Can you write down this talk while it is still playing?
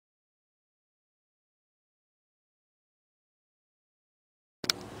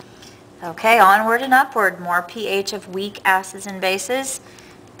Okay, onward and upward. More pH of weak acids and bases.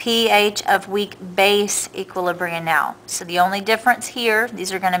 pH of weak base equilibria now. So the only difference here,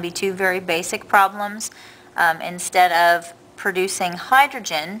 these are going to be two very basic problems. Instead of producing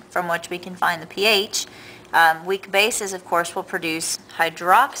hydrogen, from which we can find the pH, weak bases, of course, will produce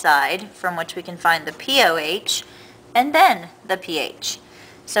hydroxide, from which we can find the pOH, and then the pH.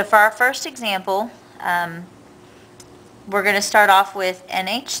 So for our first example, we're going to start off with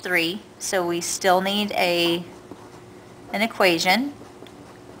NH3, so we still need an equation.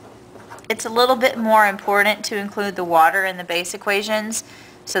 It's a little bit more important to include the water in the base equations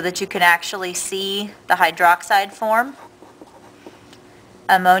so that you can actually see the hydroxide form.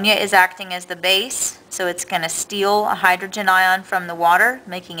 Ammonia is acting as the base, so it's going to steal a hydrogen ion from the water,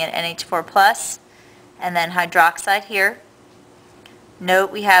 making it NH4+, and then hydroxide here.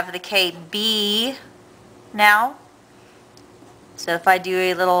 Note we have the Kb now. So if I do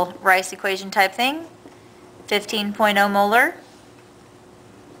a little Rice equation type thing, 15.0 molar,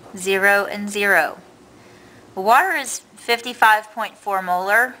 0 and 0. Water is 55.4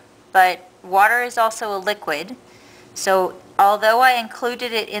 molar, but water is also a liquid. So although I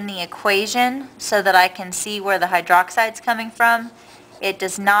included it in the equation so that I can see where the hydroxide is coming from, it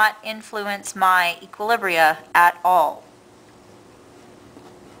does not influence my equilibria at all.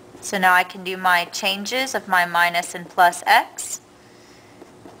 So now I can do my changes of my minus and plus x.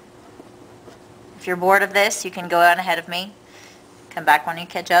 If you're bored of this, you can go on ahead of me. Come back when you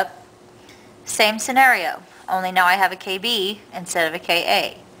catch up. Same scenario, only now I have a Kb instead of a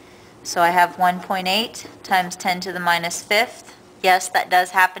Ka. So I have 1.8 times 10 to the minus fifth. Yes, that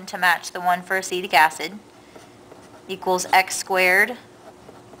does happen to match the one for acetic acid. Equals x squared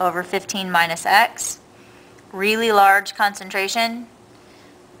over 15 minus x. Really large concentration.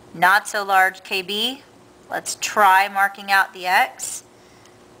 Not so large Kb. Let's try marking out the x.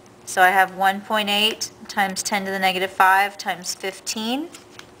 So I have 1.8 times 10 to the negative 5 times 15.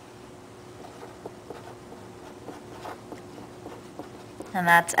 And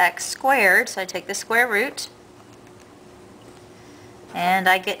that's x squared, so I take the square root. And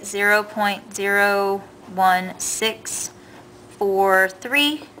I get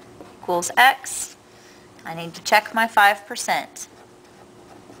 0.01643 equals x. I need to check my 5%.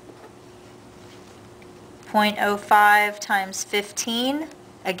 0.05 times 15,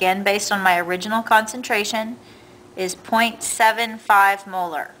 again based on my original concentration, is 0.75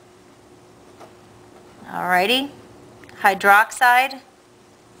 molar. Alrighty, hydroxide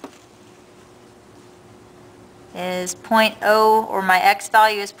is 0.0, or my x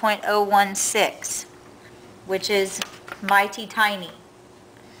value is 0.016, which is mighty tiny.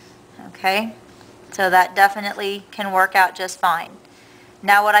 Okay, so that definitely can work out just fine.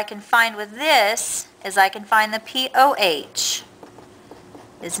 Now what I can find with this is I can find the pOH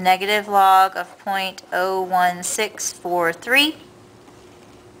is negative log of 0.01643.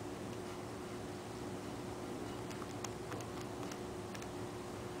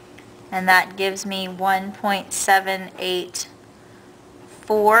 And that gives me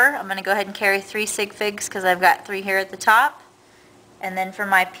 1.784. I'm going to go ahead and carry 3 sig figs because I've got 3 here at the top. And then for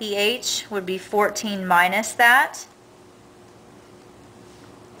my pH would be 14 minus that.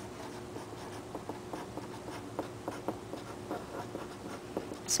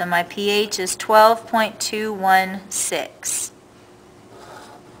 So my pH is 12.216.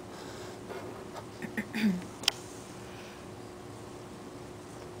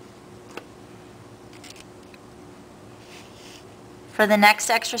 For the next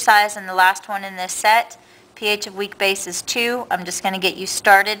exercise and the last one in this set, pH of weak base is 2. I'm just going to get you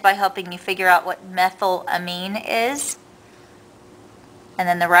started by helping you figure out what methylamine is. And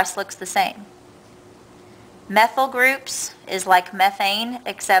then the rest looks the same. Methyl groups is like methane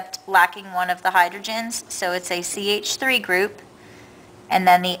except lacking one of the hydrogens, so it's a CH3 group. And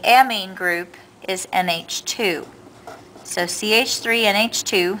then the amine group is NH2. So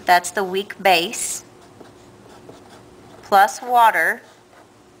CH3NH2, that's the weak base, plus water.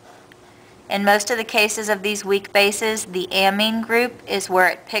 In most of the cases of these weak bases, the amine group is where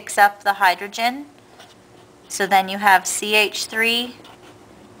it picks up the hydrogen. So then you have CH3,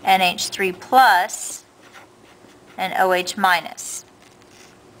 NH3 plus, and OH minus.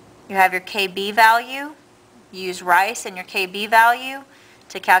 You have your Kb value. You use Rice and your Kb value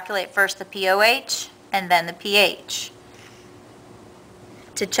to calculate first the pOH and then the pH.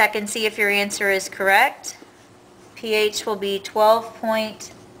 To check and see if your answer is correct, pH will be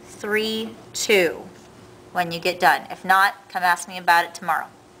 12.32 when you get done. If not, come ask me about it tomorrow.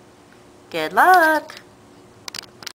 Good luck!